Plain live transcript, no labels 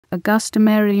Augusta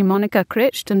Mary Monica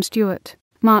Crichton-Stuart,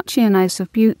 Marchioness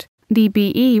of Bute,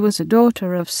 DBE, was a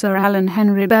daughter of Sir Alan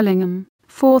Henry Bellingham,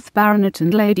 4th Baronet,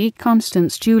 and Lady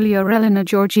Constance Julia Eleanor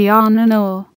Georgiana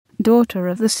Noel, daughter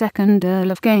of the 2nd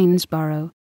Earl of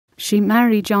Gainsborough. She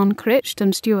married John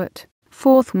Crichton-Stuart,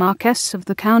 4th Marquess of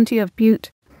the County of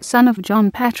Bute, son of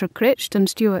John Patrick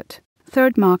Crichton-Stuart,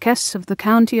 3rd Marquess of the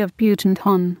County of Bute and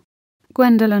Hon.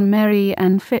 Gwendolen Mary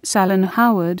and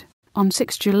Fitzalan-Howard, on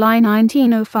 6 July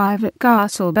 1905 at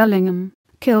Castle Bellingham,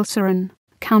 Kilsaran,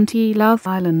 County Louth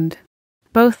Island.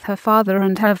 Both her father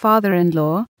and her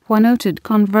father-in-law were noted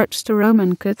converts to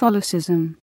Roman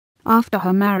Catholicism. After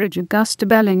her marriage, Augusta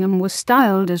Bellingham was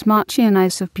styled as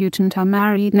Marchioness of Bute and her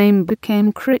married name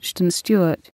became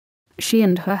Crichton-Stuart. She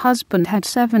and her husband had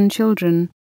 7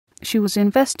 children. She was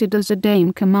invested as a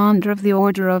Dame Commander of the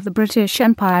Order of the British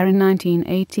Empire in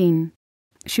 1918.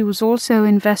 She was also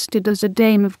invested as a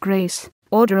Dame of Grace,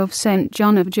 Order of St.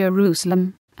 John of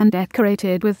Jerusalem, and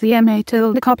decorated with the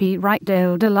Médaille copyright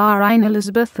de la Reine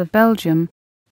Elisabeth of Belgium.